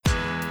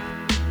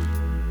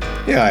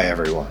Hi,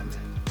 everyone.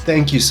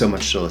 Thank you so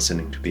much for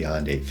listening to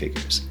Beyond Eight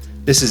Figures.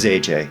 This is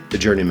AJ, the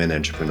journeyman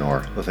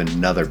entrepreneur, with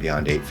another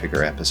Beyond Eight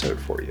Figure episode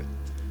for you.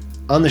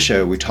 On the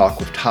show, we talk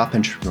with top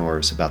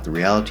entrepreneurs about the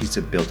realities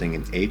of building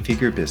an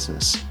eight-figure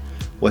business,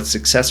 what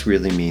success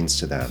really means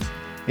to them,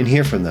 and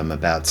hear from them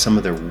about some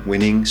of their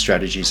winning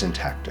strategies and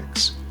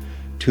tactics.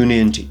 Tune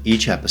in to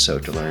each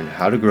episode to learn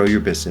how to grow your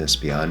business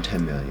beyond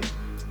 10 million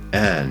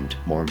and,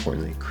 more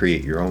importantly,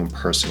 create your own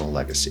personal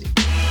legacy.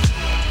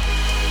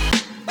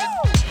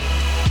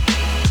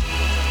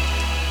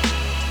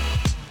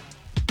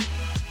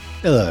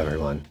 Hello,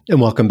 everyone, and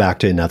welcome back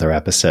to another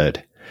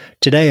episode.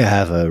 Today, I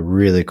have a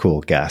really cool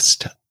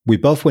guest. We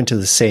both went to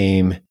the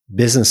same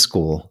business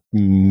school,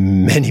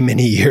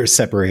 many years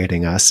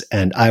separating us,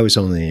 and I was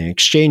only an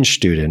exchange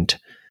student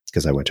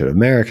because I went to an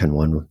American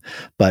one,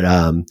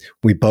 but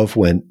we both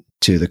went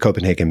to the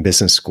Copenhagen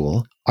Business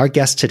School. Our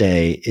guest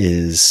today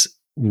is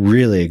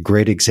really a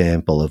great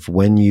example of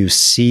when you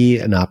see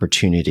an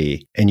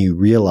opportunity and you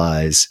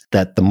realize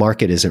that the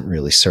market isn't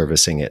really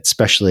servicing it,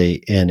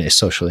 especially in a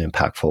socially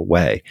impactful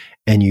way,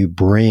 and you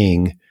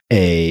bring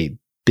a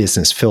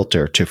business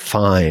filter to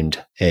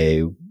find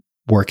a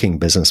working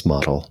business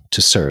model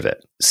to serve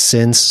it.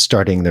 Since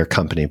starting their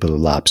company, Blue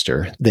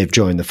Lobster, they've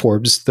joined the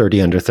Forbes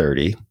 30 Under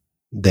 30.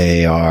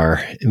 They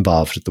are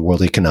involved with the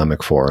World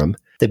Economic Forum.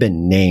 They've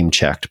been name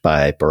checked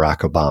by Barack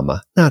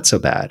Obama. Not so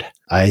bad.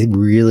 I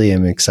really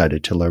am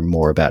excited to learn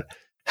more about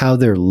how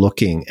they're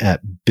looking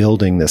at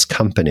building this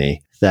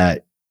company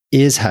that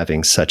is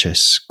having such a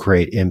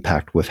great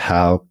impact with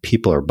how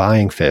people are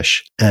buying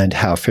fish and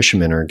how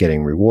fishermen are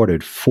getting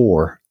rewarded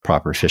for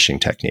proper fishing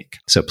technique.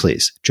 So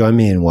please join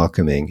me in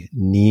welcoming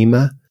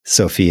Nima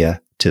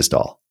Sophia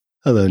Tisdall.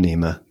 Hello,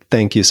 Nima.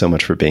 Thank you so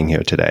much for being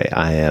here today.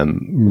 I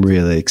am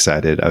really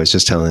excited. I was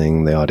just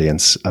telling the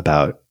audience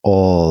about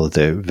all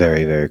the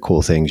very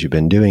cool things you've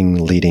been doing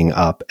leading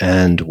up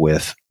and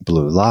with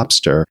Blue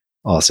Lobster.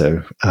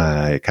 Also,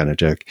 I kind of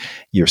joke,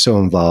 you're so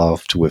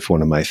involved with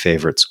one of my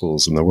favorite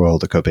schools in the world,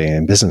 the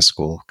Copenhagen Business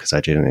School, because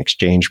I did an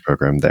exchange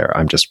program there.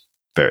 I'm just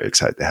very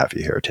excited to have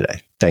you here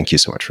today. Thank you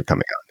so much for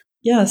coming on.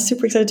 Yeah,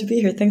 super excited to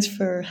be here. Thanks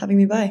for having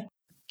me by.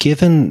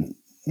 Given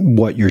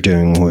what you're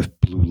doing with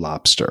Blue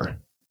Lobster,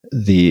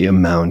 the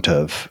amount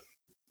of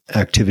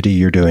activity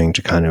you're doing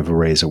to kind of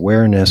raise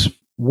awareness,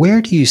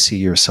 where do you see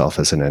yourself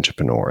as an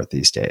entrepreneur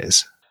these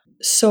days?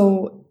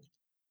 So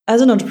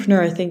as an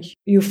entrepreneur, I think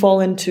you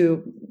fall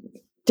into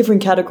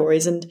different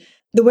categories. And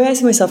the way I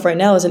see myself right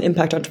now is an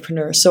impact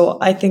entrepreneur. So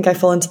I think I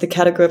fall into the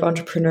category of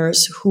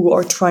entrepreneurs who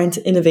are trying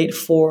to innovate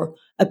for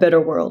a better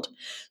world.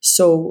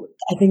 So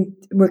I think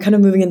we're kind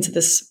of moving into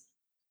this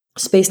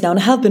space now, and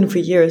have been for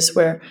years,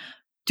 where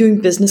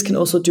doing business can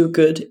also do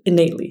good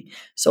innately.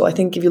 So I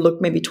think if you look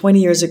maybe 20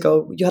 years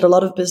ago, you had a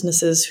lot of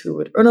businesses who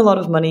would earn a lot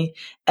of money,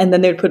 and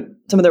then they would put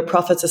some of their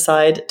profits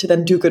aside to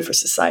then do good for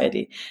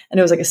society. And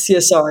it was like a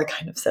CSR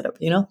kind of setup,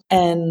 you know?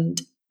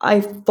 And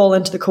I fall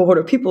into the cohort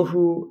of people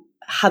who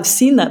have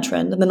seen that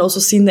trend, and then also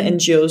seen the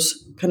NGOs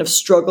kind of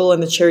struggle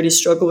and the charities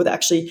struggle with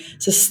actually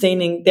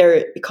sustaining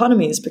their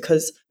economies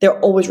because they're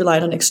always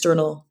reliant on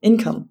external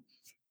income.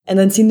 And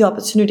then seen the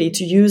opportunity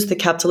to use the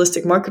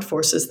capitalistic market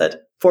forces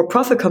that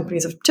for-profit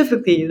companies have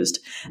typically used,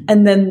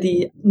 and then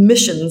the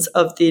missions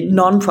of the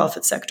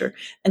non-profit sector,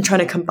 and trying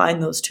to combine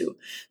those two.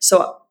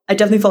 So I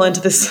definitely fall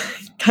into this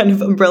kind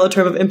of umbrella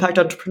term of impact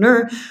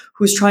entrepreneur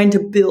who's trying to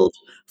build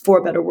for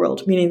a better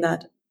world, meaning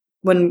that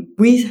when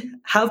we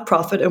have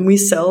profit and we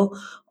sell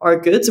our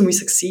goods and we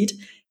succeed,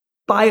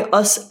 by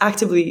us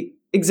actively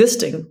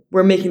existing,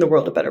 we're making the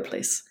world a better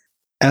place.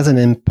 As an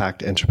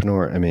impact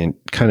entrepreneur, I mean,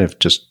 kind of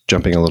just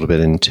jumping a little bit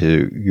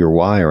into your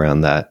why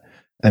around that.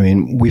 I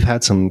mean, we've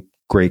had some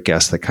great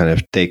guests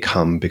that they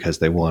come because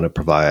they want to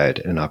provide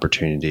an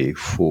opportunity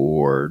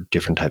for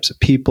different types of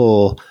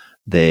people.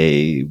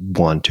 They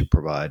want to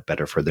provide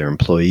better for their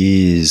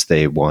employees.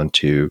 They want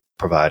to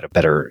provide a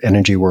better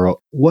energy world.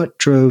 What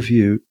drove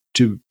you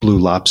to Blue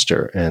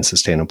Lobster and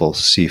sustainable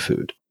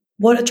seafood?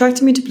 What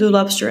attracted me to Blue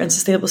Lobster and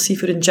sustainable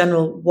seafood in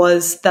general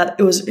was that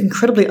it was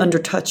incredibly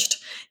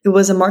undertouched. It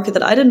was a market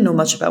that I didn't know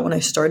much about when I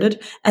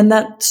started, and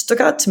that stuck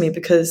out to me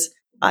because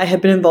I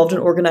had been involved in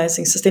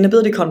organizing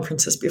sustainability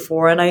conferences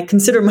before, and I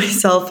consider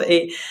myself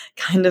a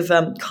kind of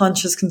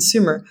conscious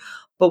consumer.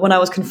 But when I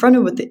was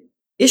confronted with the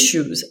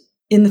issues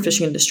in the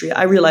fishing industry,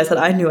 I realized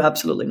that I knew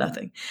absolutely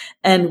nothing.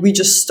 And we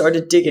just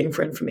started digging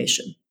for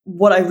information.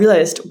 What I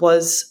realized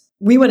was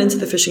we went into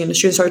the fishing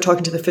industry and started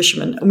talking to the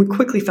fishermen, and we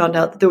quickly found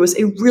out that there was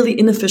a really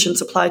inefficient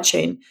supply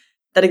chain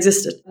that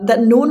existed, that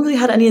no one really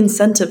had any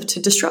incentive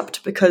to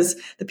disrupt, because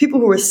the people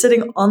who were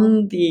sitting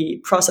on the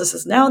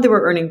processes now, they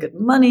were earning good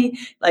money,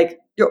 like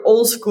your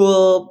old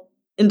school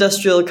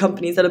industrial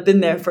companies that have been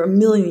there for a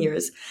million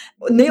years.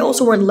 And they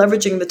also weren't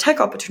leveraging the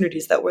tech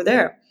opportunities that were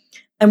there.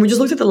 And we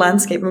just looked at the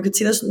landscape and we could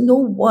see there's no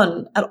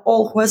one at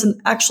all who has an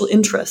actual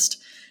interest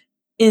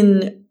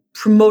in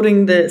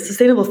promoting the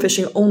sustainable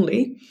fishing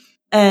only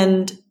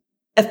and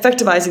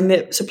effectivizing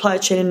the supply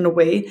chain in a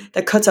way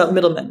that cuts out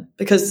middlemen.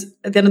 Because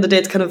at the end of the day,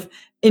 it's kind of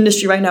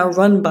industry right now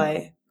run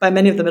by by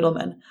many of the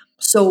middlemen.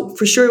 So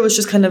for sure, it was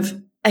just kind of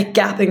a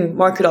gapping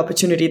market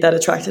opportunity that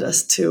attracted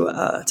us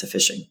to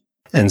fishing.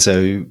 And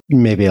so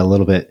maybe a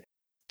little bit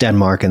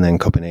Denmark and then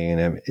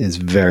Copenhagen is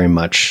very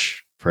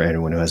much, for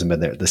anyone who hasn't been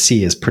there, the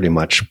sea is pretty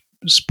much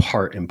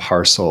part and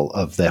parcel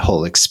of the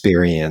whole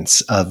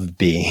experience of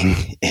being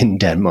in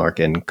Denmark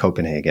and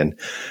Copenhagen.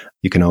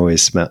 You can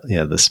always smell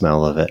the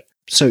smell of it.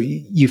 So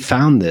you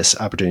found this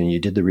opportunity, you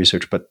did the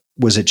research, but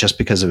was it just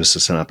because it was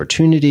just an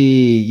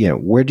opportunity?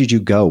 Where did you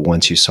go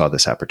once you saw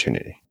this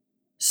opportunity?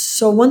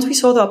 So once we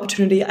saw the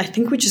opportunity, I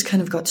think we just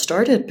kind of got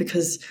started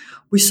because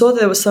we saw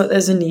that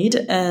there's a need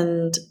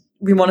and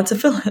we wanted to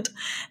fill it.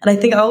 And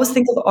I always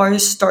think of our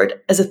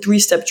start as a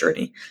 3-step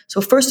journey. So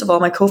first of all,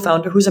 my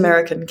co-founder, who's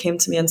American, came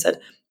to me and said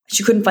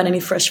she couldn't find any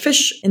fresh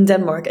fish in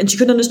Denmark. And she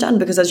couldn't understand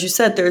because, as you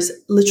said, there's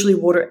literally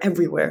water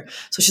everywhere.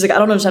 So she's like, I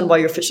don't understand why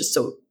your fish is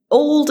so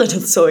old and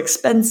it's so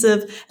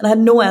expensive. And I had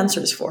no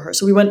answers for her.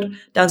 So we went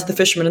down to the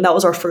fisherman and that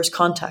was our first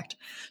contact.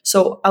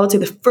 So I would say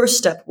the first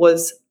step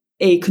was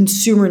a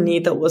consumer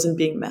need that wasn't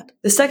being met.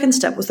 The second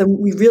step was that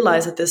we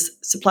realized that this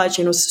supply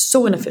chain was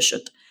so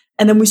inefficient.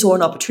 And then we saw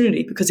an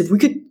opportunity because if we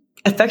could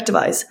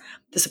effectivize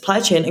the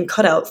supply chain and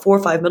cut out 4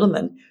 or 5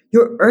 middlemen,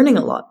 you're earning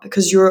a lot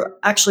because you're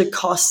actually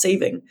cost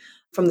saving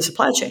from the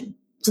supply chain.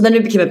 So then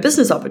it became a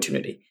business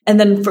opportunity. And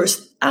then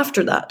first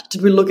after that,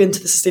 did we look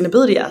into the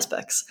sustainability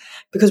aspects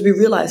because we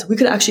realized we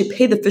could actually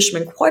pay the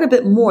fishermen quite a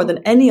bit more than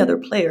any other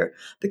player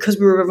because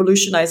we were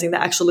revolutionizing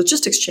the actual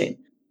logistics chain.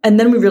 And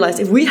then we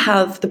realized if we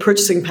have the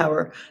purchasing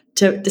power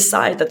to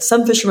decide that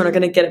some fishermen are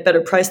going to get a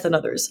better price than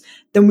others,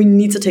 then we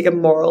need to take a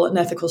moral and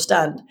ethical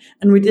stand.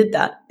 And we did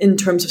that in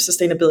terms of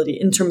sustainability,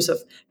 in terms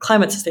of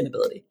climate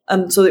sustainability.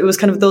 So it was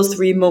kind of those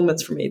 3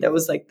 moments for me. That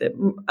was like the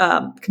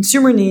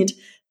consumer need,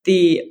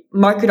 the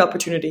market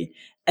opportunity,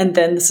 and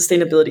then the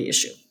sustainability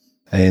issue.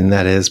 And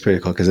that is pretty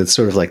cool because it's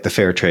sort of like the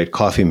fair trade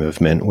coffee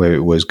movement where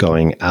it was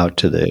going out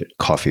to the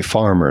coffee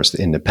farmers,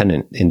 the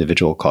independent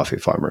individual coffee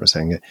farmers.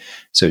 Saying,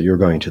 so you're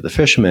going to the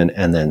fishermen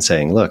and then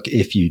saying, look,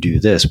 if you do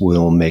this,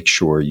 we'll make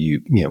sure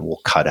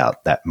we'll cut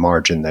out that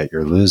margin that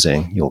you're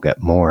losing. You'll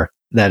get more.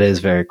 That is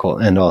very cool.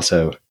 And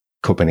also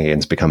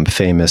Copenhagen's become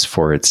famous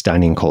for its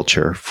dining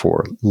culture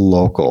for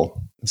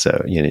local.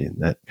 So,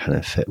 that kind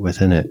of fit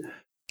within it.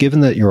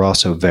 Given that you're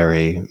also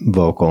very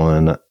vocal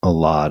in a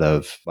lot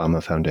of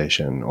Obama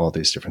Foundation, all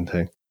these different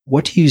things,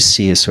 what do you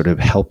see as sort of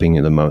helping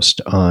you the most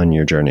on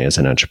your journey as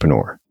an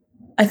entrepreneur?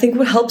 I think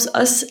what helps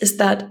us is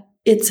that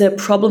it's a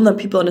problem that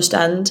people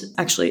understand.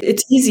 Actually,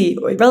 it's easy,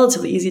 or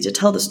relatively easy to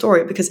tell the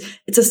story because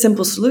it's a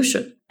simple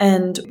solution.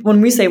 And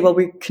when we say, well,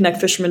 we connect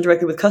fishermen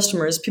directly with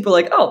customers, people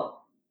are like, oh,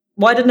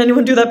 why didn't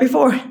anyone do that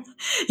before?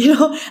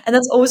 And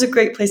that's always a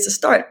great place to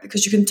start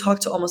because you can talk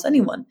to almost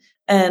anyone.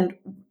 And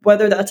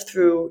whether that's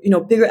through,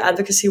 bigger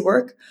advocacy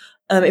work,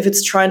 if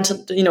it's trying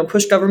to,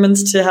 push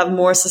governments to have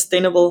more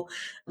sustainable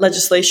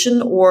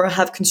legislation or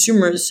have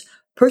consumers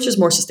purchase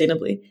more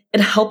sustainably, it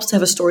helps to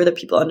have a story that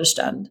people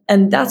understand.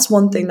 And that's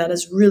one thing that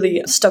has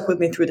really stuck with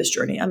me through this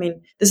journey. I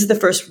mean, this is the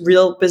first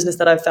real business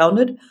that I've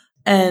founded,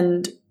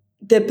 and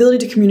the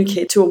ability to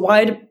communicate to a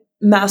wide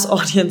mass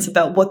audience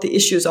about what the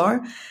issues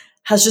are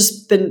has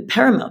just been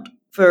paramount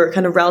for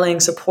kind of rallying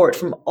support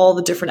from all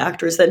the different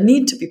actors that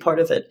need to be part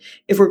of it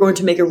if we're going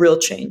to make a real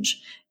change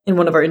in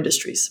one of our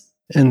industries.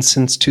 And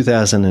since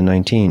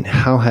 2019,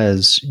 how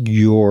has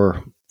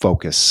your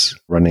focus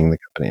running the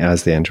company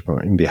as the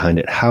entrepreneur behind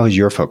it, how has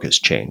your focus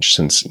changed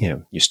since,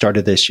 you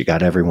started this, you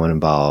got everyone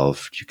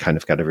involved, you kind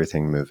of got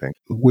everything moving?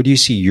 Where do you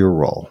see your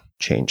role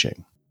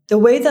changing? The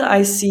way that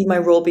I see my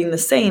role being the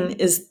same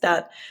is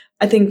that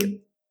I think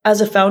as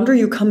a founder,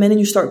 you come in and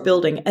you start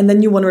building, and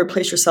then you want to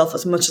replace yourself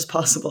as much as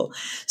possible.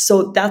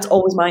 So that's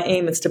always my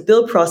aim. It's to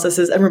build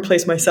processes and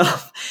replace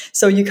myself.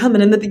 So you come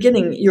in the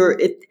beginning,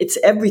 it's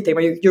everything.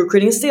 You're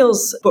creating a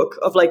sales book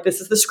of like,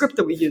 this is the script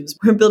that we use.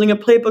 We're building a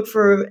playbook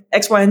for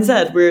X, Y, and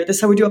Z, where this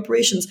is how we do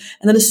operations.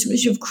 And then as soon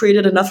as you've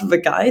created enough of a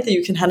guide that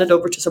you can hand it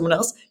over to someone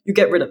else, you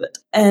get rid of it.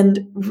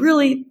 And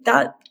really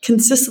that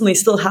consistently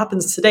still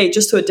happens today,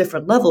 just to a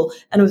different level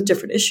and with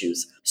different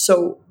issues.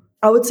 So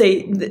I would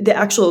say the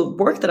actual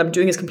work that I'm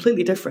doing is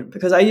completely different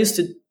because I used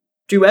to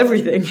do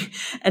everything.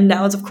 And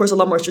now it's, of course, a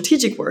lot more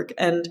strategic work.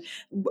 And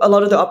a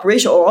lot of the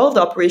operation, or all of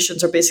the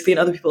operations, are basically in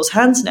other people's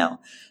hands now.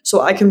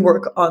 So I can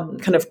work on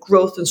kind of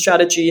growth and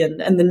strategy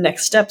and the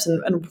next steps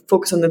and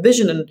focus on the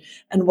vision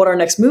and what our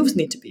next moves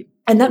need to be.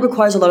 And that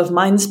requires a lot of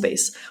mind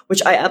space,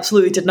 which I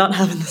absolutely did not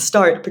have in the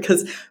start,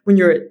 because when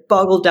you're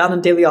boggled down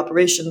in daily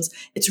operations,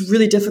 it's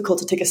really difficult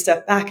to take a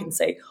step back and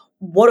say,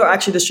 what are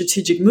actually the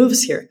strategic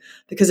moves here?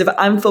 Because if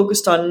I'm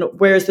focused on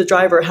where's the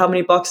driver, how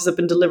many boxes have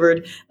been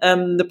delivered,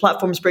 the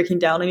platform's breaking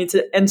down, I need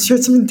to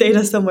insert some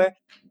data somewhere,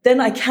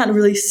 then I can't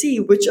really see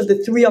which of the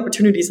 3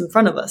 opportunities in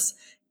front of us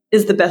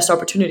is the best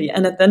opportunity.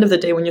 And at the end of the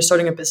day, when you're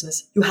starting a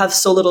business, you have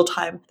so little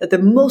time that the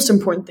most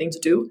important thing to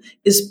do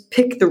is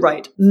pick the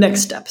right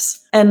next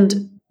steps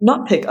and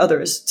not pick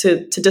others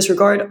to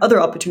disregard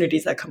other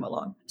opportunities that come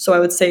along. So I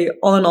would say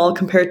all in all,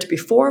 compared to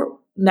before,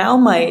 now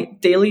my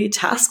daily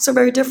tasks are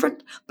very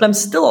different, but I'm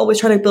still always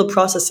trying to build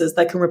processes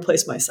that can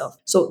replace myself.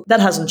 So that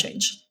hasn't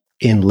changed.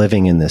 In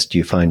living in this, do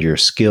you find your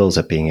skills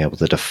at being able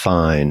to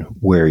define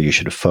where you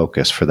should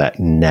focus for that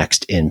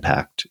next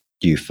impact?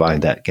 Do you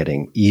find that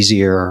getting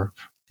easier?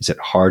 Is it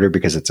harder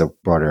because it's a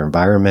broader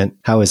environment?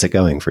 How is it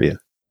going for you?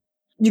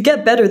 You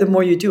get better the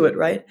more you do it,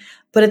 right?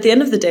 But at the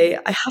end of the day,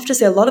 I have to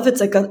say a lot of it's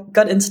like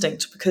gut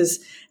instinct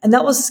and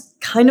that was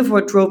kind of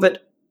what drove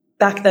it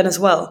back then as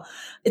well.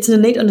 It's an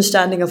innate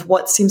understanding of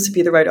what seems to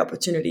be the right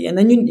opportunity. And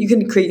then you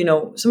can create,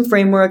 some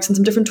frameworks and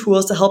some different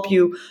tools to help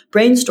you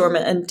brainstorm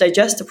it and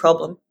digest a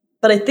problem.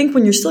 But I think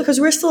when because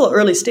we're still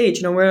early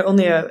stage, we're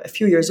only a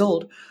few years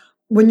old.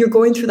 When you're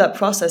going through that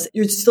process,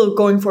 you're still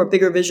going for a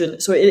bigger vision.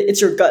 So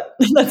it's your gut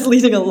that's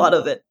leading a lot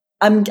of it.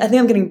 I think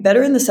I'm getting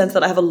better in the sense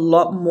that I have a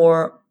lot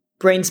more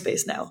brain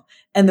space now.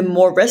 And the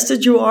more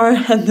rested you are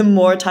and the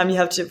more time you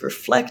have to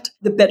reflect,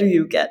 the better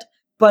you get.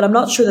 But I'm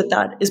not sure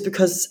that is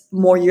because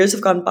more years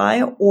have gone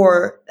by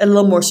or a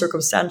little more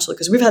circumstantial,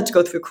 because we've had to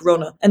go through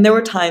Corona. And there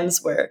were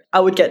times where I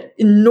would get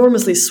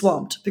enormously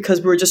swamped because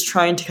we were just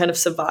trying to kind of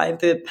survive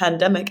the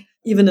pandemic,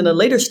 even in a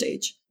later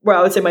stage, where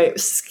I would say my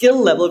skill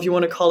level, if you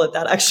want to call it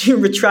that, actually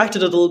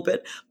retracted a little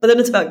bit. But then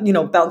it's about,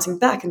 bouncing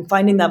back and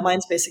finding that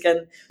mind space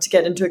again to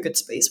get into a good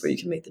space where you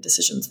can make the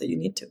decisions that you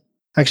need to.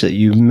 Actually,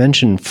 you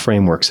mentioned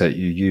frameworks that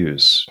you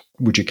use.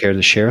 Would you care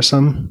to share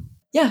some?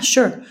 Yeah,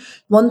 sure.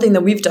 One thing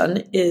that we've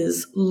done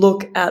is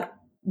look at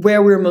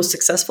where we're most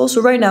successful.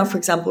 So right now, for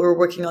example, we're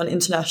working on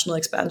international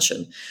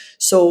expansion.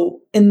 So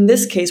in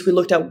this case, we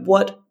looked at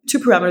what 2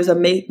 parameters that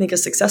make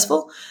us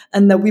successful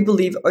and that we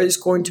believe is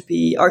going to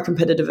be our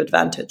competitive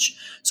advantage.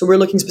 So we're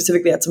looking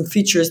specifically at some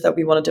features that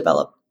we want to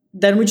develop.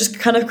 Then we just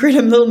kind of create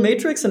a little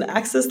matrix and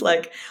axis,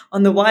 like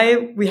on the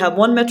Y, we have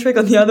one metric,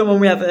 on the other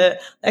one, we have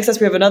X,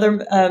 we have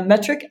another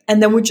metric.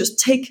 And then we just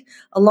take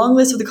a long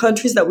list of the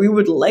countries that we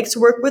would like to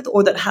work with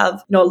or that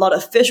have, a lot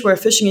of fish, where a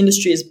fishing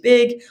industry is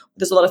big,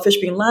 there's a lot of fish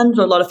being landed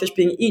or a lot of fish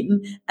being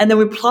eaten. And then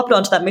we plop it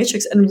onto that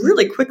matrix. And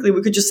really quickly,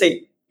 we could just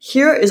say,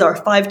 here is our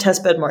 5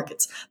 testbed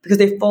markets, because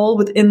they fall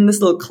within this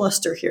little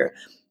cluster here.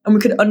 And we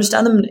could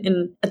understand them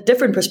in a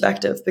different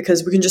perspective,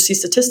 because we can just see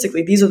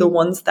statistically, these are the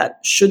ones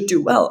that should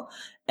do well.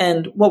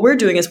 And what we're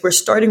doing is we're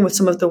starting with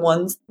some of the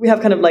ones, we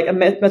have kind of like a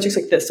metrics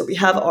like this. So we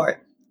have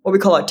what we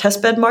call our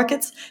testbed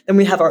markets. Then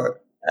we have our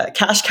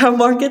cash cow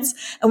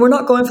markets. And we're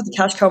not going for the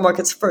cash cow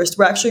markets first.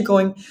 We're actually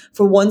going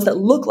for ones that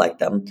look like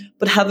them,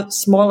 but have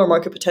smaller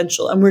market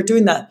potential. And we're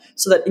doing that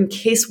so that in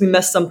case we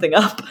mess something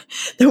up,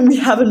 then we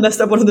haven't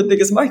messed up one of the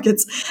biggest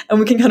markets. And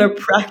we can kind of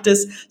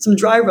practice some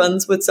dry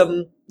runs with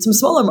some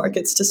smaller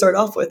markets to start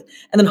off with.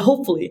 And then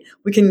hopefully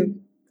we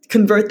can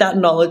convert that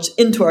knowledge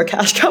into our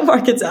cash cow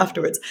markets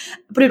afterwards.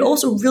 But it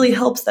also really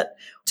helps that,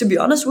 to be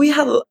honest, we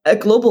have a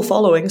global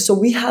following. So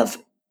we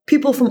have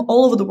people from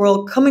all over the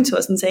world coming to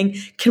us and saying,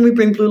 can we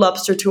bring Blue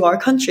Lobster to our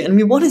country? And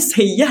we want to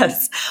say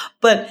yes,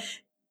 but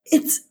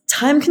it's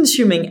time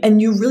consuming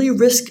and you really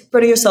risk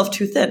spreading yourself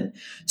too thin.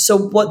 So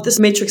what this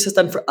matrix has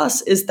done for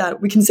us is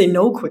that we can say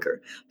no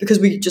quicker, because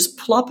we just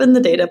plop in the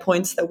data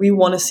points that we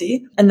want to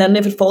see. And then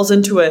if it falls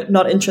into a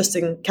not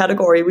interesting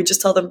category, we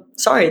just tell them,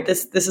 sorry,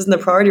 this isn't a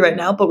priority right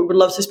now, but we would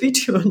love to speak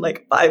to you in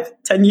like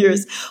 5-10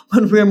 years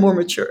when we're more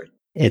mature.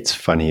 It's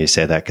funny you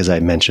say that, because I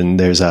mentioned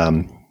there's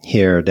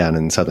here down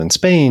in southern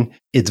Spain,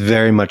 it's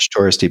very much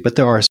touristy, but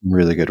there are some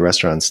really good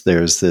restaurants.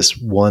 There's this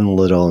one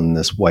in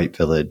this white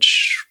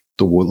village,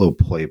 the little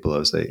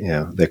pueblos,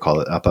 they call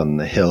it, up on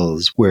the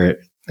hills, where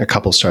a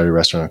couple started a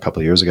restaurant a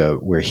couple of years ago,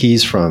 where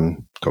he's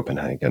from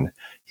Copenhagen.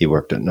 He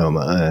worked at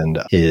Noma, and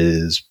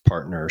his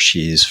partner,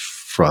 she's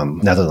from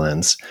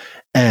Netherlands.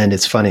 And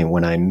it's funny,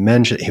 when I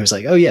mentioned, he was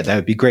like, oh yeah, that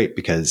would be great,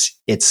 because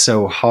it's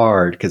so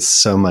hard, because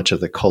so much of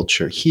the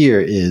culture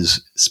here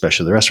is,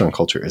 especially the restaurant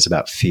culture, is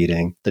about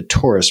feeding the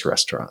tourist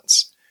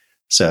restaurants.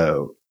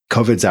 So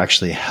COVID's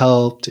actually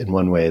helped in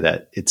one way,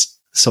 that it's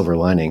silver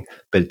lining,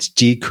 but it's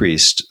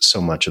decreased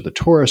so much of the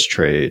tourist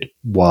trade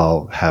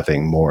while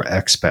having more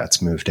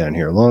expats move down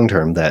here long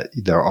term, that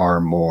there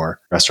are more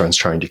restaurants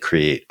trying to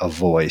create a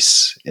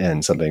voice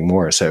and something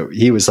more. So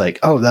he was like,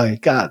 oh my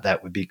God,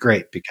 that would be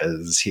great,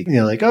 because he,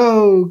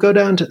 oh, go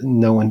down to,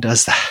 no one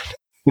does that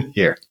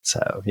here.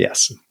 So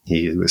yes,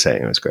 he was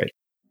saying it was great.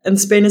 And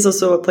Spain is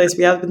also a place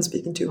we have been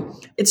speaking to.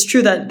 It's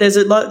true that there's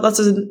lots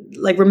of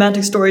like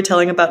romantic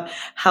storytelling about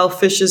how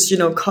fish is,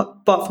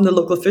 bought from the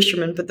local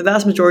fishermen, but the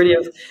vast majority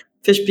of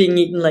fish being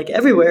eaten like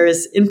everywhere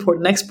is import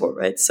and export,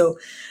 right? So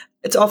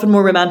it's often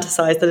more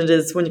romanticized than it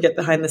is when you get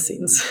behind the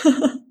scenes.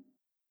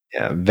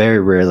 Yeah, very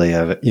rarely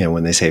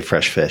when they say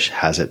fresh fish,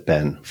 has it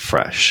been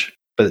fresh?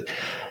 But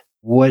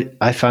what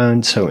I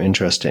found so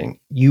interesting,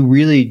 you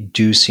really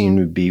do seem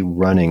to be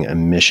running a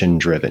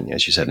mission-driven,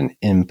 as you said, an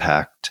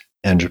impact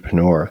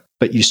entrepreneur,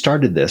 but you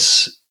started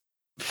this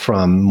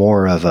from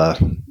more of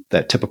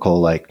that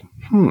typical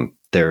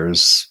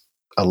there's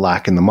a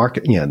lack in the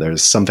market.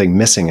 There's something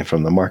missing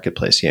from the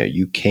marketplace.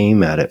 You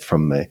came at it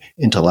from an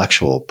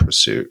intellectual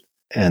pursuit,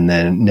 and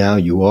then now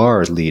you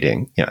are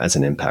leading, as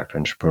an impact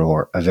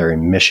entrepreneur, a very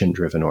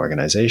mission-driven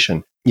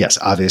organization. yes,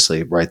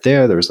 obviously right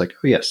there was like,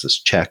 oh yes, this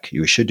check,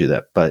 you should do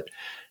that. But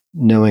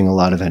knowing a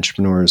lot of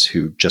entrepreneurs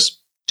who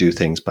just do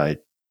things by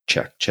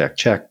check, check,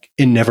 check,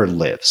 it never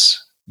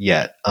lives.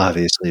 Yet,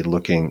 obviously,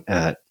 looking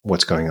at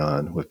what's going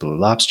on with Blue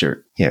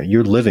Lobster,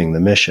 you're living the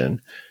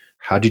mission.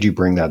 How did you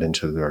bring that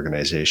into the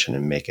organization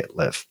and make it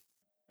live?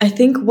 I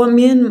think what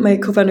me and my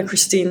co-founder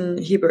Christine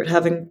Hebert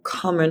have in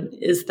common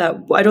is that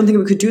I don't think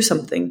we could do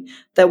something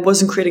that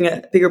wasn't creating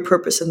a bigger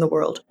purpose in the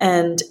world.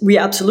 And we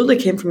absolutely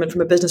came from it from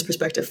a business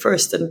perspective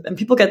first. And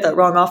people get that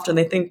wrong often.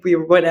 They think we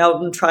went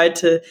out and tried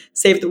to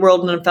save the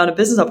world and then found a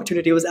business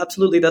opportunity. It was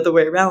absolutely the other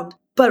way around.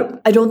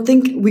 But I don't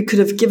think we could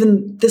have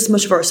given this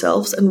much of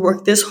ourselves and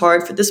worked this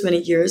hard for this many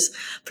years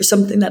for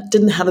something that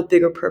didn't have a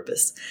bigger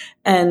purpose.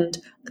 And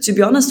to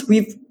be honest,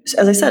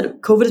 as I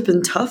said, COVID has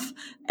been tough.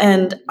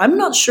 And I'm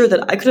not sure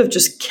that I could have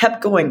just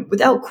kept going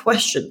without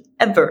question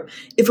ever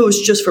if it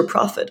was just for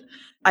profit.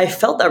 I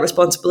felt that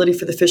responsibility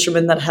for the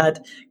fishermen that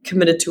had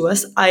committed to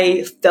us.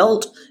 I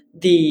felt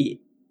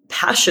the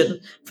passion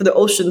for the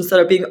oceans that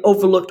are being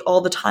overlooked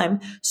all the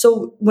time.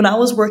 So when I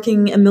was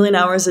working a million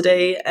hours a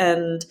day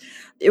and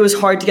it was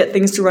hard to get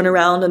things to run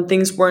around and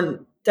things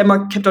weren't,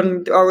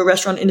 our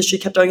restaurant industry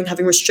kept on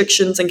having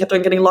restrictions and kept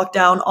on getting locked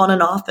down on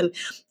and off and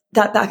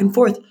that back and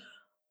forth.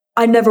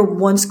 I never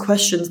once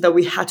questioned that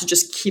we had to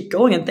just keep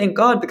going, and thank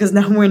God, because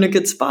now we're in a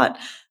good spot.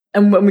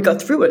 And when we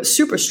got through it,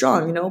 super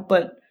strong,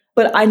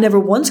 but I never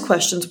once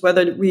questioned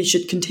whether we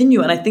should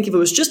continue. And I think if it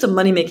was just a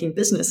money-making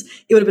business,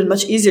 it would have been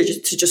much easier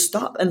to just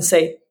stop and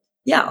say,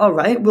 yeah, all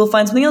right, we'll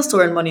find something else to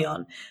earn money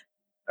on.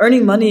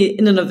 Earning money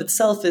in and of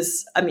itself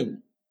is,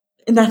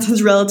 in that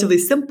sense, relatively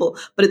simple,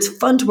 but it's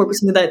fun to work with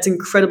something that's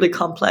incredibly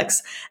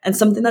complex and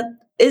something that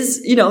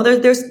is,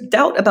 there's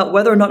doubt about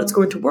whether or not it's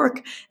going to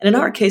work. And in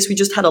our case, we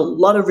just had a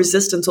lot of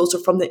resistance also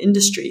from the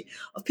industry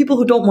of people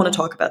who don't want to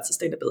talk about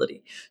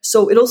sustainability.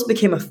 So it also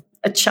became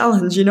a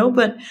challenge,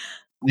 but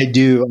I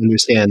do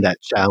understand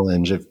that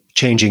challenge of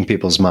changing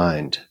people's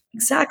mind.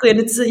 Exactly. And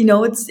it's,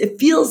 it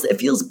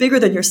feels bigger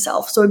than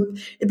yourself. So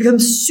it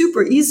becomes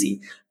super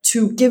easy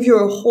to give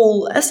your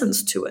whole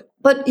essence to it.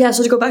 But yeah,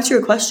 so to go back to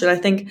your question, I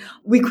think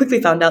we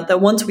quickly found out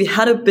that once we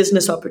had a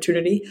business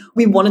opportunity,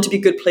 we wanted to be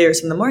good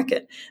players in the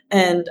market.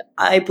 And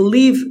I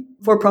believe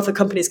for-profit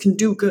companies can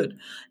do good.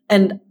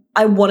 And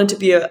I wanted to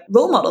be a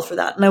role model for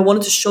that. And I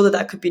wanted to show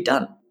that could be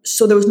done.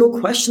 So there was no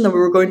question that we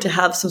were going to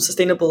have some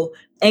sustainable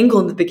angle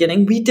in the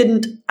beginning. We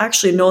didn't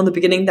actually know in the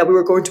beginning that we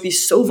were going to be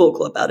so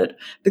vocal about it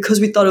because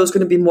we thought it was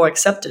going to be more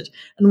accepted.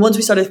 And once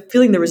we started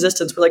feeling the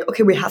resistance, we're like,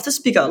 okay, we have to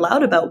speak out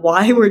loud about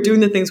why we're doing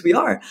the things we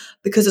are,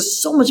 because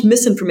there's so much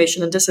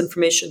misinformation and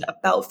disinformation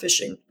about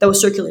fishing that was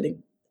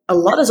circulating. A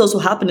lot has also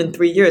happened in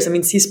 3 years.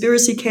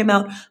 Seaspiracy came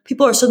out.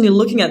 People are suddenly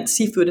looking at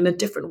seafood in a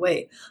different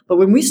way. But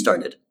when we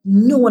started,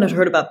 no one had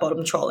heard about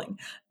bottom trawling.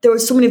 There were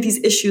so many of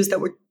these issues that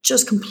were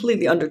just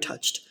completely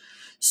undertouched.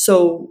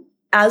 So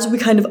as we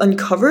kind of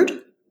uncovered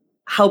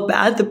how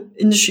bad the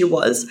industry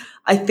was,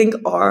 I think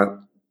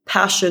our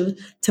passion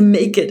to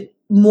make it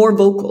more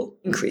vocal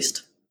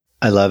increased.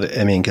 I love it.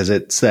 Because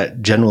it's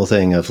that general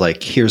thing of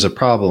like, here's a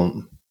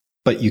problem,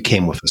 but you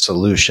came with a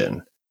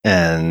solution.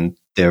 And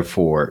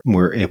therefore,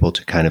 we're able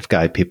to kind of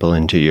guide people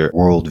into your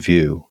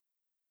worldview.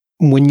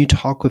 When you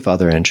talk with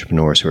other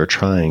entrepreneurs who are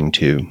trying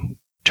to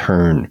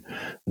turn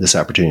this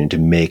opportunity to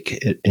make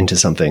it into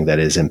something that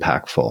is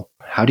impactful,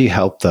 how do you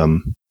help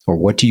them, or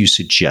what do you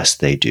suggest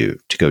they do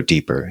to go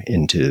deeper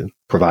into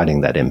providing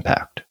that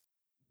impact?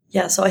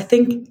 Yeah, so I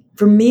think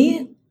for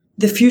me,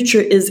 the future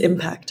is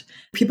impact.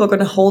 People are going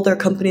to hold their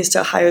companies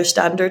to a higher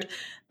standard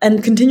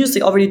and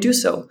continuously already do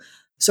so.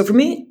 So for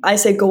me, I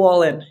say go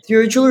all in. If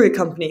you're a jewelry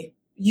company,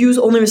 use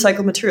only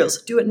recycled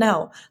materials. Do it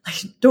now.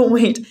 Don't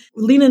wait.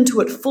 Lean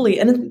into it fully.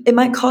 And it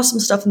might cost some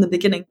stuff in the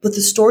beginning, but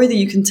the story that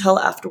you can tell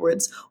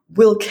afterwards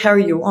will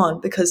carry you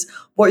on, because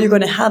what you're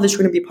going to have is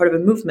you're going to be part of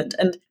a movement.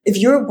 And if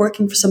you're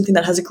working for something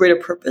that has a greater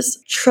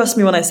purpose, trust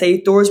me when I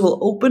say doors will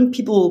open,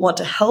 people will want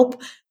to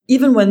help.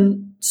 Even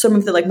when some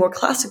of the more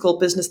classical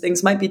business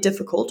things might be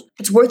difficult,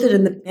 it's worth it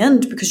in the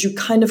end because you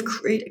kind of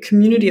create a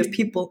community of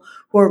people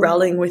who are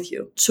rallying with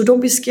you. So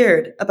don't be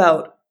scared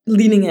about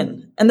leaning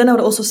in. And then I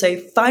would also say,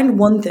 find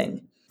one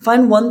thing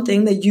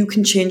that you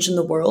can change in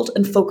the world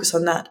and focus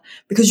on that,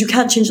 because you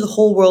can't change the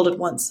whole world at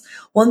once.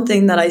 One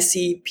thing that I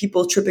see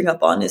people tripping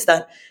up on is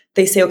that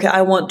they say, okay,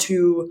 I want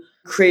to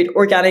create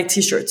organic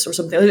t-shirts or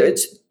something.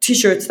 It's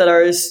t-shirts that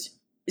are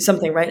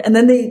something, right? And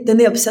then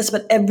they obsess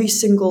about every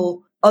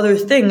single other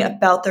thing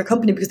about their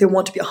company because they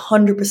want to be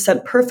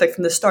 100% perfect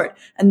from the start.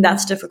 And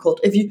that's difficult.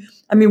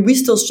 We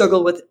still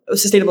struggle with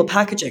sustainable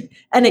packaging,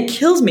 and it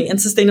kills me,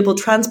 and sustainable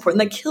transport, and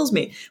that kills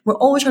me. We're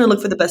always trying to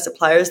look for the best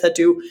suppliers that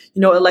do,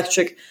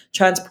 electric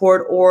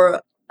transport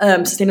or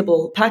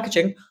sustainable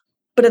packaging.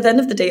 But at the end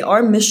of the day,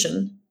 our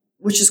mission,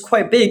 which is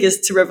quite big, is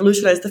to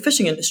revolutionize the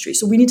fishing industry.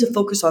 So we need to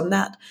focus on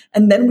that.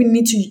 And then we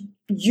need to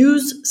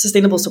use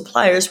sustainable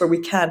suppliers where we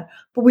can,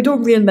 but we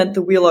don't reinvent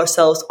the wheel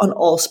ourselves on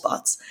all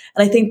spots.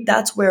 And I think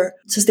that's where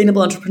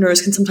sustainable entrepreneurs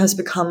can sometimes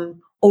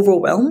become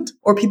overwhelmed,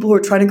 or people who are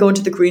trying to go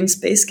into the green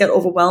space get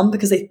overwhelmed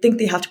because they think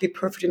they have to be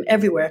perfect in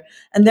everywhere.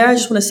 And there I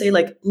just want to say,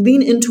 like,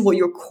 lean into what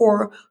your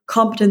core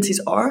competencies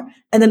are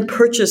and then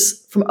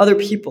purchase from other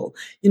people.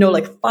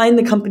 Like, find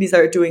the companies that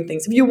are doing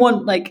things. If you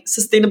want like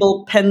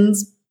sustainable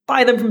pens,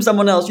 buy them from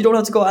someone else. You don't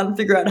have to go out and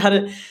figure out how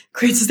to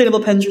create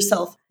sustainable pens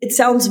yourself. It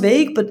sounds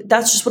vague, but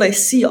that's just what I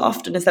see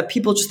often, is that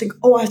people just think,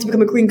 oh, I have to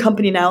become a green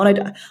company now,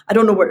 and I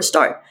don't know where to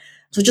start.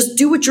 So just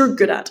do what you're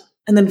good at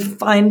and then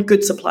find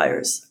good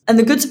suppliers. And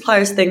the good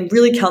suppliers thing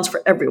really counts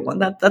for everyone.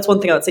 That's one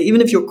thing I would say.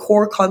 Even if your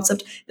core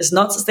concept is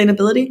not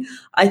sustainability,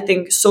 I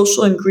think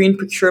social and green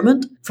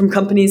procurement from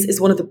companies is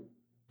one of the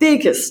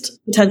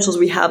biggest potentials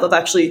we have of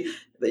actually,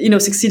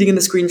 succeeding in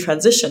this green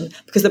transition,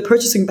 because the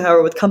purchasing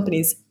power with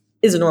companies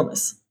is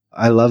enormous.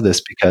 I love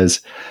this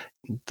because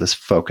this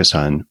focus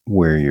on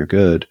where you're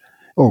good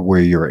or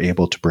where you're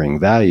able to bring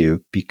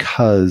value,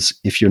 because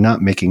if you're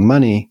not making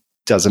money,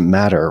 it doesn't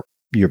matter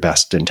your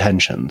best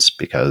intentions,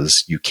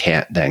 because you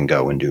can't then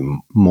go and do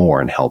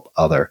more and help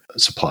other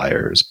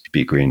suppliers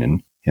be green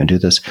and do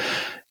this.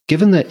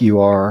 Given that you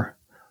are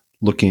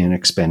looking and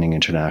expanding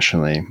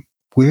internationally,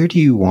 where do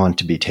you want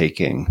to be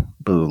taking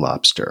Blue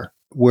Lobster?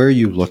 Where are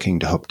you looking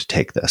to hope to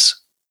take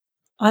this?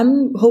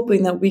 I'm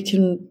hoping that we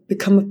can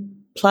become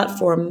a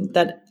platform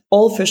that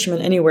all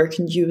fishermen anywhere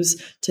can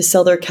use to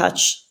sell their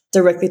catch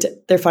directly to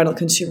their final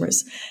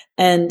consumers.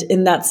 And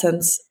in that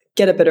sense,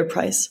 get a better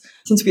price.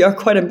 Since we are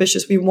quite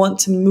ambitious, we want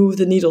to move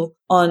the needle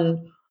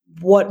on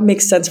what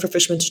makes sense for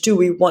fishermen to do.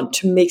 We want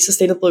to make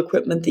sustainable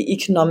equipment the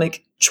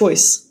economic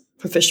choice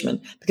for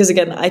fishermen. Because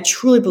again, I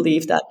truly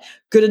believe that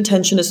good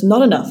intention is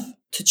not enough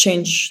to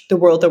change the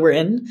world that we're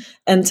in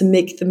and to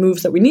make the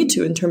moves that we need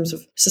to in terms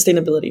of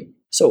sustainability.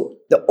 So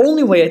the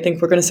only way I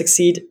think we're going to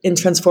succeed in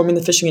transforming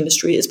the fishing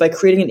industry is by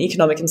creating an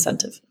economic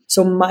incentive.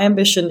 So my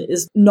ambition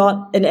is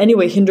not in any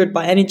way hindered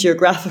by any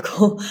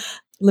geographical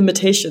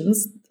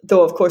limitations,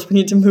 though of course we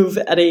need to move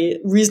at a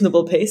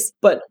reasonable pace.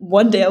 But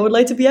one day I would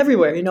like to be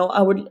everywhere.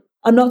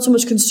 I'm not so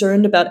much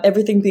concerned about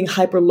everything being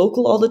hyper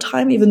local all the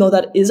time, even though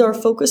that is our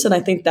focus. And I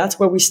think that's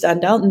where we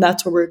stand out and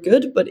that's where we're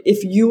good. But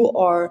if you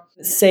are,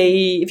 say,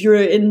 if you're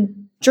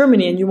in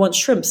Germany and you want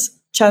shrimps,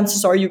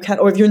 chances are you can,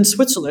 or if you're in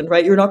Switzerland,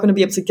 right, you're not going to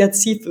be able to get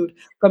seafood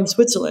from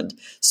Switzerland.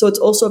 So it's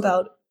also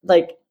about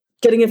like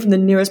getting it from the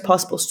nearest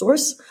possible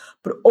source,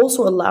 but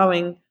also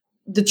allowing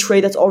the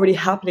trade that's already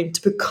happening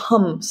to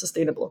become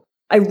sustainable.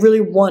 I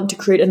really want to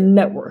create a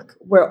network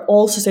where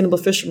all sustainable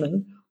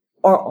fishermen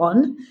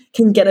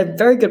can get a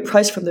very good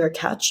price from their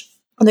catch.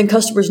 And then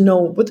customers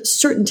know with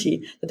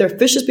certainty that their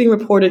fish is being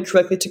reported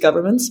correctly to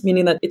governments,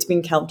 meaning that it's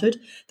being counted,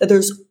 that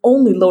there's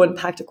only low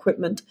impact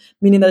equipment,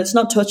 meaning that it's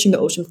not touching the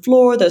ocean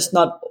floor, there's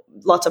not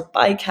lots of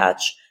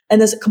bycatch, and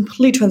there's a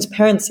complete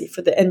transparency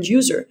for the end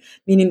user,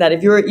 meaning that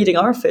if you're eating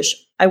our fish,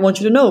 I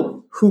want you to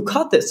know who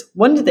caught this,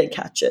 when did they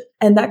catch it?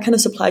 And that kind of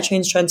supply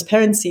chain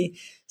transparency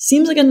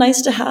seems like a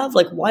nice to have.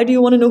 Like, why do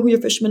you want to know who your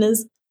fisherman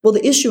is? Well,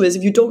 the issue is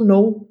if you don't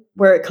know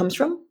where it comes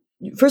from,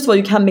 first of all,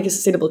 you can't make a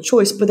sustainable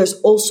choice, but there's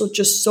also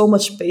just so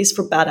much space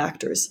for bad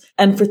actors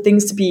and for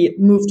things to be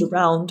moved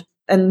around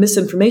and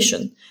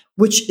misinformation,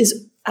 which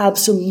is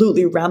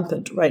absolutely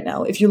rampant right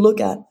now. If you look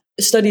at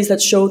studies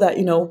that show that,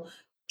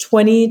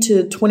 20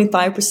 to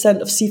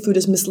 25% of seafood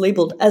is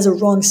mislabeled as a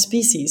wrong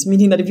species,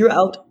 meaning that if you're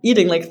out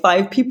eating like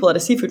 5 people at a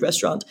seafood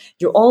restaurant,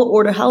 you all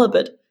order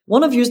halibut,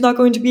 one of you is not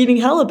going to be eating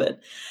halibut.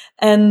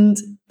 And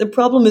the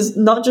problem is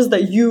not just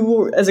that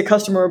you as a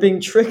customer are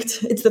being tricked.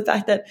 It's the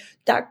fact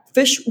that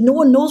fish, no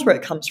one knows where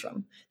it comes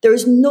from. There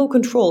is no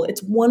control.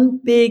 It's one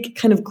big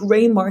kind of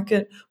gray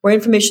market where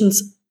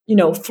information's,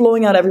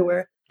 flowing out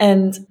everywhere.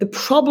 And the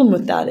problem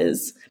with that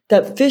is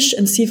that fish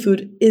and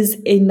seafood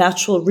is a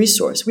natural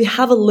resource. We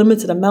have a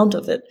limited amount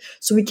of it.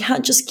 So we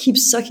can't just keep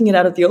sucking it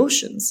out of the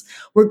oceans.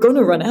 We're going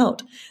to run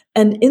out.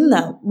 And in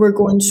that, we're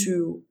going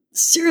to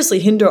seriously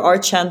hinder our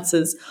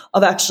chances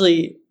of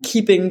actually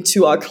keeping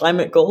to our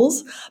climate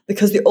goals,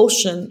 because the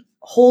ocean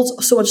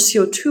holds so much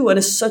CO2 and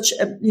is such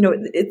a,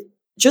 it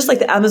just like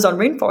the Amazon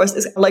rainforest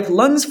is like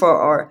lungs for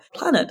our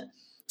planet.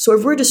 So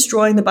if we're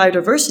destroying the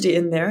biodiversity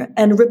in there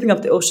and ripping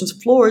up the ocean's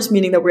floors,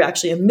 meaning that we're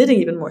actually emitting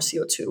even more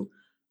CO2,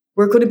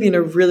 we're going to be in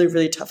a really,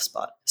 really tough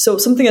spot. So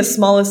something as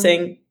small as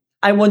saying,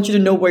 I want you to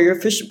know where your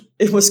fish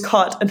was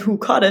caught and who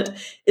caught it.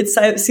 It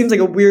seems like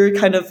a weird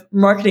kind of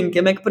marketing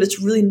gimmick, but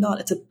it's really not.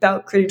 It's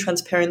about creating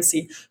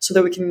transparency so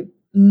that we can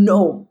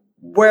know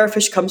where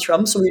fish comes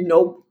from, so we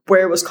know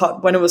where it was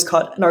caught, when it was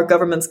caught, and our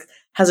governments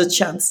has a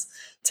chance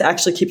to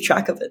actually keep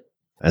track of it.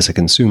 As a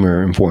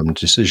consumer, informed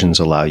decisions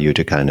allow you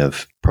to kind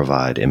of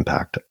provide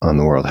impact on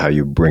the world, how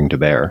you bring to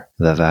bear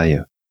that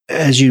value.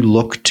 As you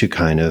look to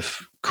kind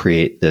of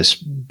create this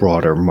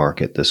broader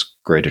market, this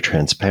greater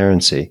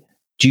transparency,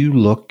 do you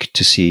look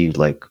to see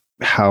like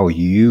how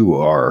you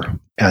are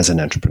as an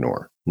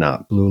entrepreneur,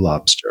 not Blue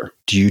Lobster?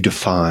 Do you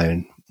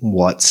define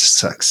what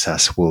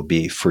success will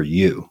be for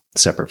you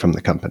separate from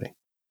the company?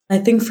 I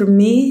think for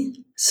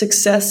me,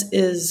 success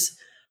is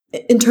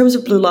in terms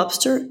of Blue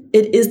Lobster,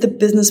 it is the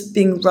business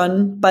being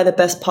run by the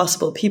best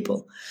possible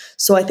people.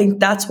 So I think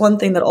that's one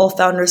thing that all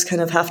founders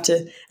kind of have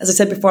to, as I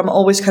said before, I'm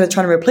always kind of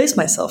trying to replace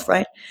myself,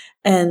 right?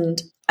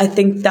 And I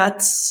think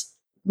that's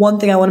one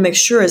thing I want to make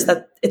sure is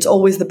that it's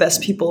always the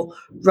best people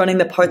running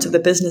the parts of the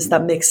business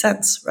that make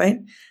sense, right?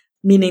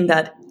 Meaning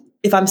that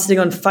if I'm sitting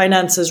on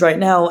finances right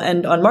now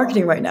and on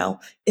marketing right now,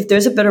 if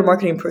there's a better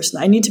marketing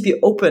person, I need to be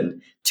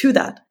open to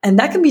that. And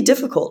that can be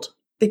difficult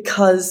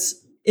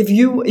because if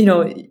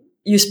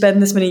you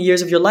spend this many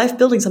years of your life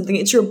building something,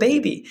 it's your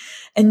baby,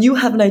 and you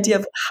have an idea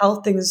of how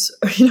things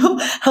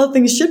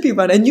should be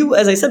run. And you,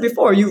 as I said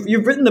before,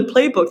 you've written the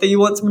playbook that you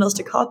want someone else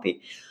to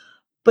copy.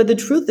 But the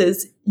truth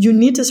is, you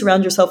need to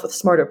surround yourself with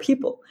smarter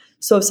people.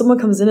 So if someone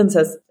comes in and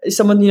says,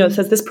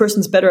 this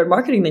person's better at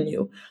marketing than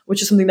you,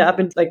 which is something that I've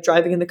been like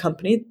driving in the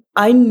company,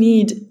 I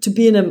need to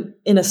be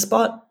in a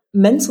spot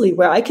mentally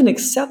where I can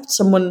accept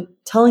someone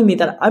telling me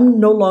that I'm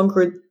no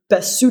longer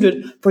best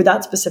suited for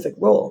that specific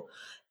role.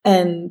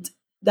 And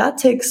that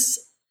takes,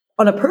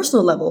 on a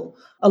personal level,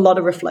 a lot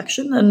of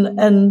reflection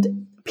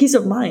and peace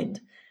of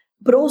mind,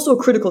 but also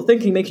critical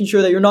thinking, making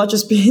sure that you're not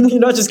just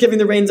giving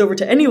the reins over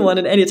to anyone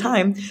at any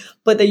time,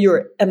 but that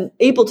you're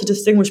able to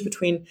distinguish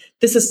between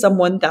this is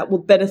someone that will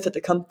benefit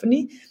the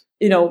company,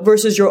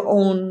 versus your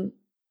own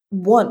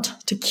want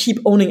to keep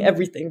owning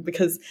everything.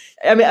 Because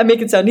I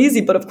make it sound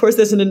easy, but of course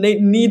there's an innate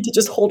need to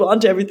just hold on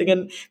to everything,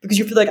 and because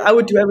you feel like I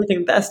would do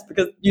everything best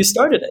because you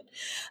started it.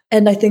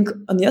 And I think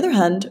on the other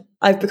hand,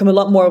 I've become a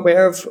lot more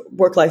aware of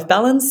work-life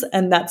balance.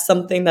 And that's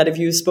something that if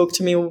you spoke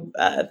to me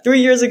 3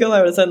 years ago, I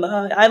would have said,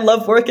 I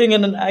love working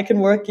and I can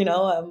work,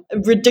 a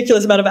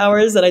ridiculous amount of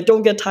hours and I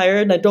don't get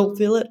tired and I don't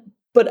feel it.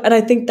 And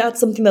I think that's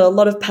something that a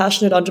lot of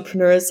passionate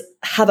entrepreneurs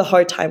have a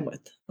hard time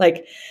with.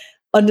 Like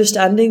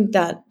understanding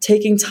that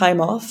taking time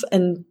off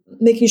and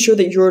making sure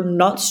that you're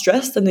not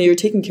stressed and that you're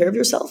taking care of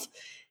yourself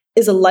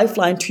is a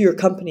lifeline to your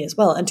company as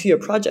well and to your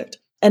project,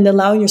 and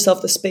allowing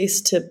yourself the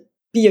space to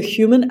be a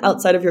human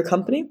outside of your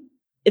company.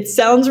 It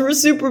sounds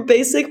super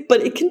basic,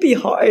 but it can be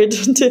hard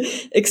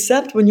to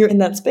accept when you're in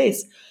that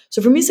space.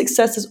 So for me,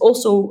 success is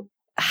also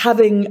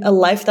having a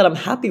life that I'm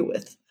happy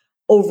with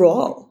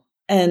overall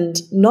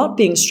and not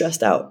being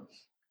stressed out.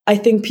 I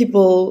think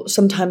people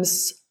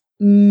sometimes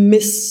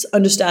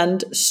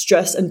misunderstand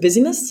stress and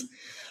busyness,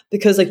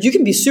 because like you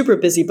can be super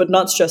busy but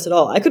not stressed at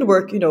all. I could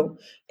work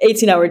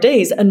 18-hour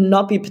days and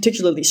not be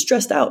particularly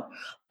stressed out,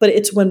 but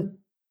it's when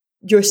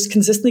you're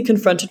consistently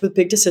confronted with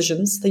big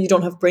decisions that you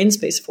don't have brain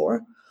space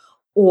for,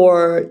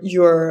 or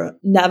you're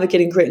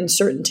navigating great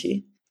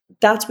uncertainty,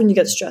 that's when you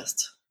get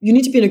stressed. You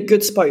need to be in a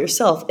good spot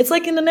yourself. It's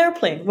like in an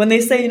airplane when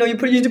they say, you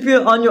need to be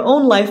on your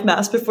own life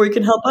mask before you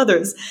can help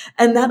others.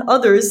 And that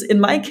others, in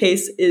my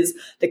case, is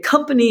the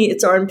company,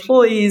 it's our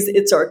employees,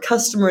 it's our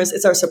customers,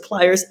 it's our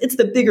suppliers, it's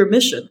the bigger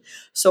mission.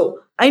 So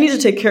I need to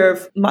take care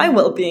of my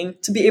well-being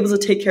to be able to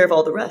take care of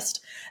all the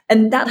rest.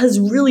 And that has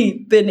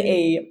really been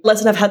a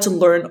lesson I've had to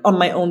learn on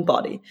my own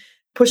body,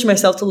 pushing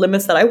myself to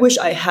limits that I wish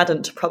I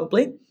hadn't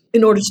probably,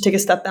 in order to take a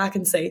step back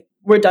and say,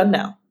 we're done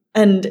now.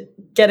 And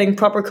getting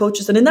proper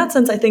coaches. And in that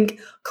sense, I think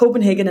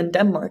Copenhagen and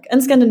Denmark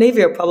and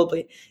Scandinavia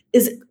probably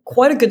is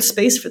quite a good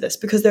space for this,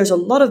 because there's a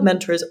lot of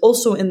mentors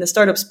also in the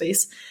startup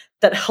space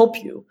that help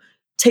you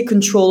take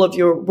control of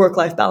your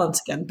work-life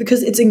balance again,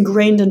 because it's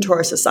ingrained into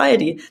our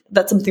society.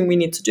 That's something we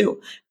need to do.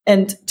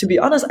 And to be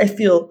honest, I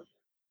feel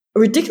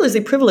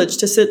ridiculously privileged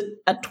to sit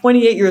at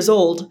 28 years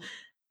old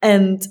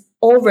and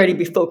already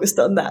be focused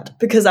on that,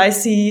 because I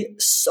see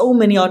so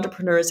many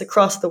entrepreneurs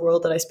across the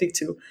world that I speak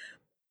to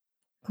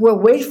who are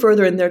way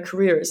further in their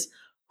careers,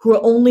 who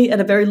are only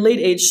at a very late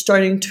age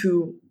starting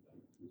to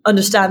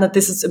understand that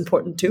this is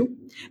important too,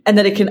 and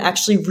that it can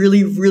actually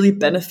really, really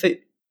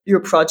benefit your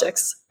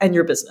projects and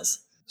your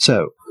business.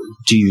 So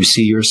do you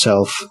see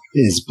yourself,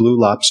 is Blue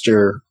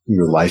Lobster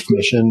your life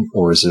mission,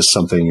 or is this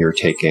something you're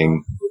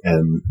taking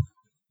and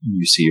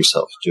you see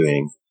yourself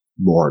doing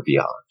more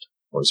beyond,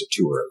 or is it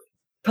too early?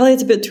 Probably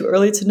it's a bit too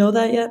early to know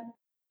that yet.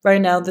 Right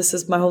now, this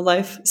is my whole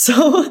life.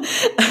 So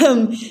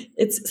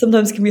it's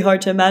sometimes can be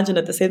hard to imagine.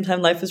 At the same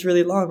time, life is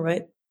really long,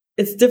 right?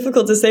 It's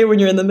difficult to say when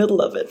you're in the middle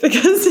of it,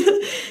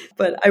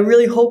 but I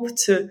really hope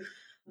to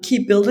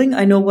keep building.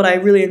 I know what I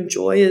really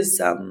enjoy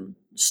is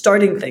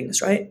starting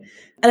things, right?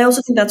 And I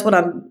also think that's what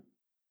I'm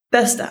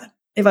best at.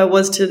 If I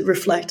was to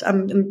reflect,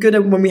 I'm good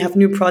at when we have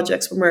new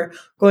projects, when we're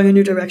going in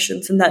new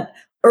directions, and that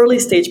early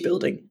stage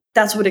building.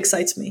 That's what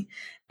excites me.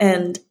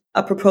 And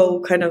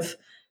apropos kind of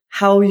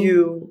how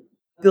you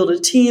build a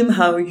team,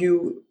 how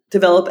you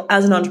develop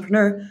as an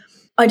entrepreneur,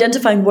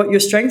 identifying what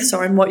your strengths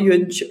are and what you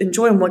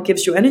enjoy and what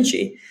gives you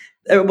energy,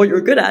 or what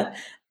you're good at,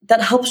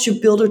 that helps you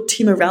build a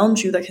team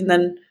around you that can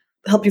then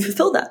help you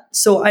fulfill that.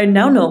 So I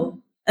now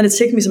know, and it's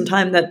taken me some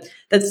time,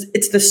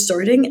 it's the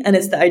starting and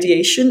it's the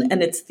ideation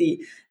and it's the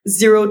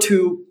 0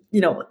 to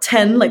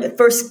 10, like the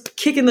first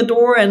kick in the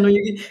door, and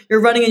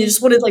you're running and you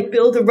just want to like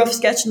build a rough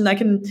sketch, and I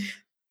can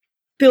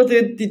build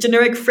the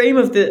generic frame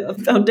of the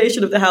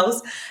foundation of the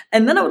house.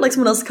 And then I would like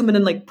someone else to come in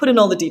and like put in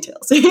all the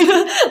details,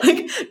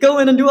 like go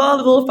in and do all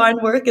the little fine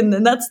work. And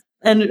then that's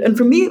And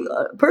for me,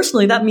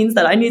 personally, that means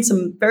that I need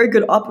some very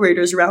good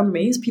operators around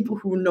me, people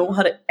who know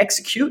how to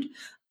execute,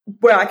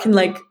 where I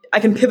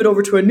can pivot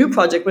over to a new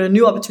project when a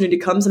new opportunity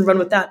comes and run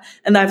with that.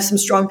 And I have some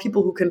strong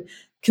people who can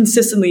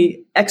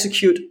consistently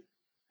execute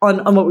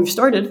on what we've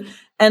started,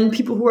 and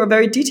people who are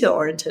very detail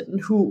oriented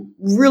and who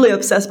really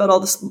obsess about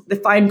all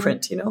the fine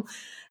print,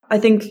 I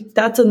think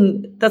that's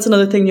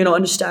another thing,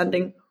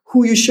 understanding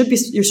who you're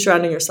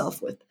surrounding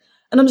yourself with,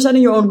 and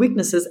understanding your own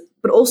weaknesses,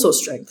 but also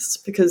strengths,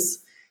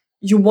 because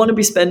you want to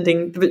be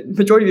spending the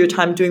majority of your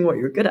time doing what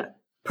you're good at.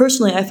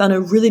 Personally, I found it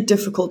really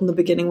difficult in the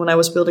beginning when I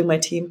was building my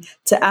team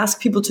to ask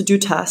people to do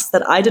tasks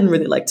that I didn't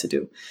really like to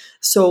do.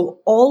 So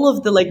all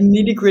of the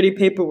nitty gritty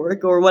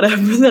paperwork or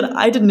whatever that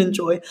I didn't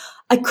enjoy,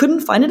 I couldn't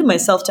find it in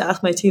myself to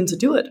ask my team to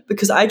do it,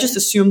 because I just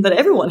assumed that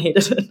everyone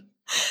hated it.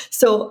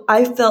 So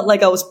I felt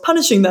like I was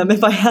punishing them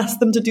if I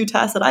asked them to do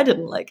tasks that I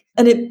didn't like.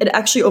 And it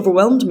actually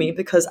overwhelmed me,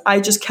 because I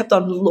just kept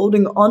on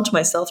loading onto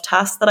myself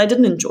tasks that I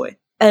didn't enjoy.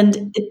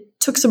 And it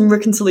took some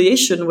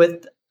reconciliation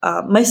with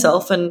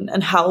myself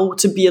and how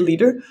to be a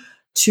leader,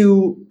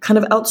 to kind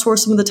of outsource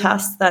some of the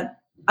tasks that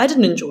I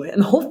didn't enjoy,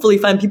 and hopefully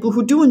find people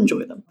who do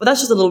enjoy them. But that's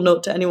just a little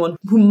note to anyone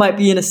who might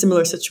be in a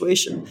similar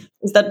situation,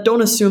 is that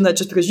don't assume that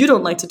just because you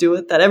don't like to do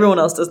it, that everyone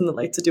else doesn't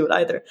like to do it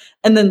either.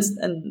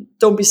 And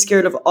don't be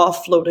scared of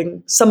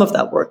offloading some of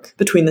that work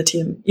between the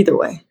team either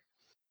way.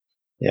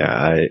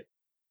 Yeah,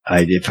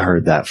 I've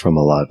heard that from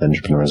a lot of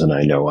entrepreneurs, and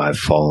I know I've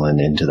fallen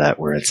into that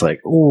where it's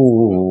like,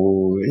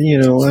 oh,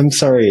 I'm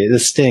sorry,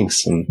 this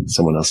stinks. And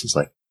someone else is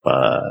like,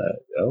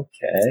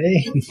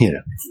 okay.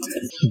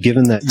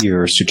 Given that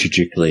you're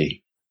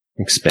strategically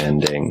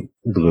expanding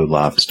Blue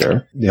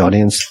Lobster, the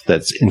audience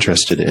that's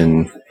interested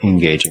in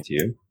engaging with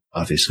you,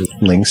 obviously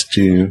links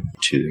to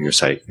your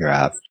site, your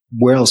app,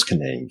 where else can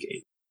they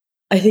engage?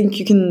 I think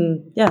you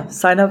can,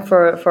 sign up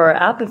for our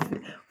app.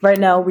 Right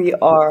now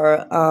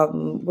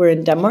we're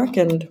in Denmark,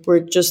 and we're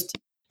just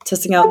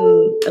testing out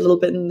a little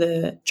bit in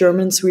the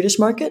German, Swedish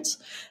markets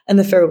and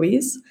the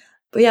Faroese.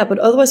 But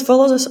otherwise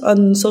follow us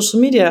on social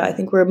media. I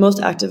think we're most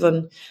active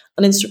on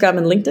Instagram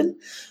and LinkedIn.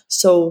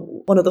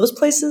 So one of those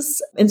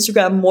places.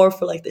 Instagram more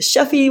for the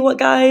chefy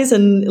guys,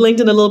 and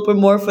LinkedIn a little bit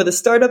more for the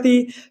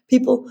startup-y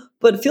people.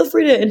 But feel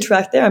free to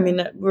interact there. I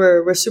mean,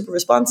 we're super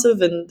responsive,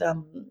 and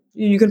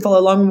you can follow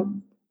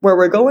along where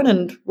we're going,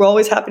 and we're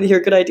always happy to hear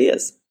good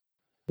ideas.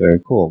 Very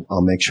cool.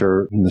 I'll make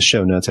sure in the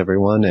show notes,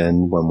 everyone,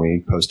 and when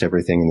we post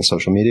everything in the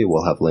social media,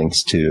 we'll have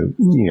links to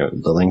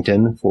the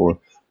LinkedIn for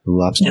Blue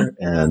Lobster,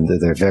 and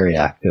they're very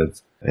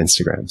active on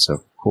Instagram.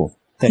 So cool.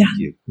 Thank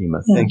you,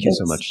 Nima. Thank you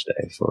so much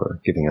today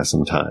for giving us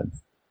some time.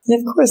 Yeah,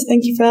 of course.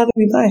 Thank you for having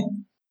me. Bye.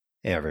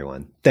 Hey,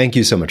 everyone. Thank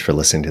you so much for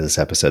listening to this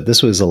episode.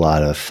 This was a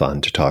lot of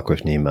fun to talk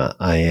with Nima.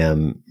 I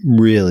am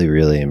really,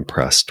 really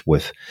impressed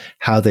with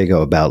how they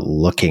go about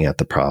looking at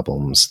the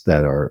problems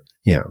that are,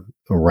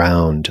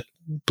 around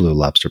Blue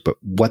Lobster, but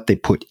what they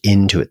put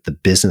into it, the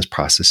business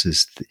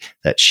processes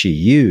that she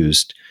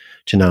used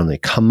to not only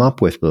come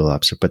up with Blue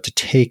Lobster, but to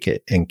take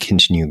it and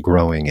continue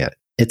growing it.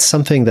 It's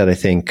something that I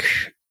think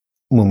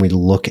when we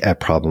look at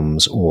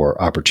problems or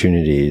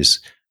opportunities,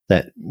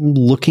 that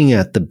looking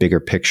at the bigger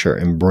picture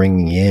and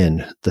bringing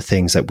in the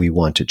things that we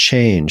want to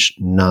change,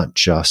 not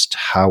just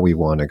how we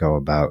want to go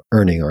about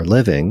earning our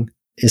living,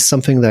 is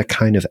something that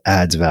kind of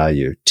adds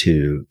value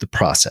to the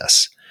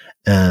process.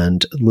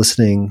 And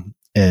listening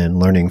and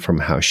learning from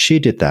how she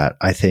did that,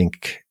 I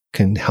think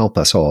can help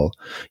us all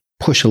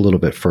push a little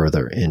bit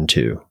further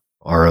into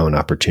our own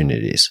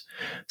opportunities.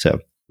 So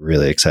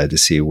really excited to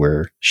see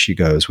where she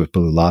goes with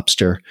Blue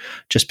Lobster,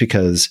 just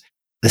because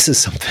this is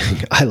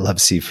something I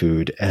love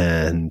seafood,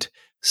 and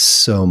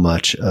so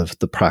much of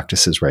the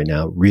practices right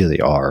now really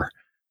are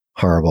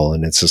horrible.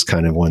 And it's just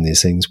kind of one of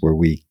these things where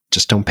we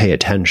just don't pay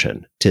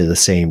attention to the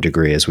same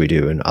degree as we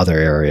do in other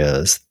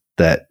areas,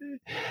 that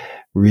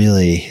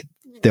really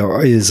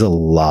there is a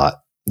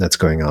lot that's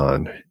going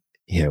on,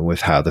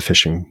 with how the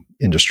fishing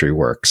industry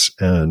works.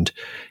 And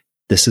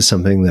this is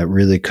something that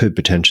really could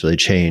potentially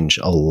change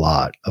a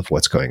lot of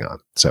what's going on.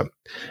 So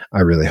I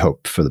really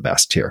hope for the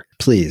best here.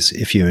 Please,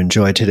 if you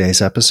enjoyed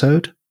today's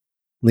episode,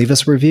 leave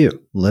us a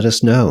review. Let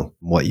us know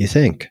what you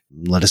think.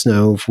 Let us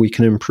know if we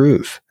can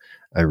improve.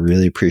 I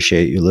really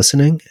appreciate you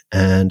listening.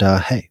 And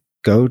hey,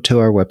 go to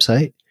our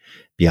website,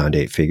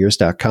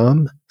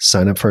 beyond8figures.com,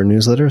 sign up for our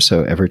newsletter.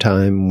 So every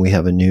time we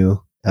have a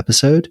new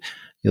episode,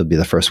 you'll be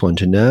the first one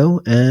to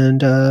know,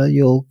 and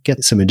you'll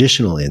get some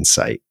additional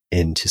insight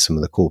into some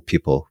of the cool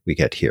people we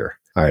get here.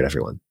 All right,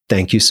 everyone.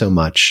 Thank you so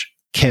much.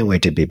 Can't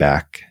wait to be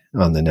back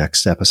on the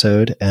next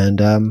episode,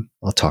 and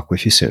I'll talk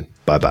with you soon.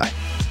 Bye-bye.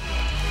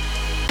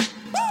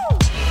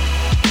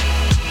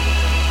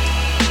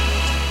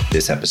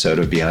 This episode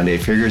of Beyond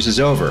 8 Figures is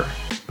over,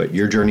 but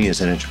your journey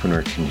as an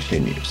entrepreneur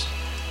continues.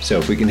 So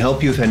if we can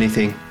help you with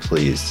anything,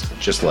 please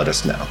just let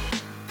us know.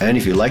 And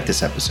if you like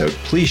this episode,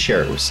 please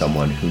share it with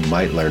someone who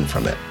might learn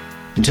from it.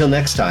 Until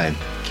next time,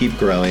 keep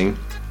growing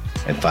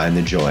and find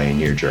the joy in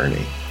your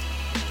journey.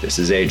 This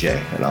is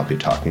AJ, and I'll be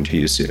talking to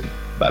you soon.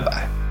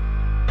 Bye-bye.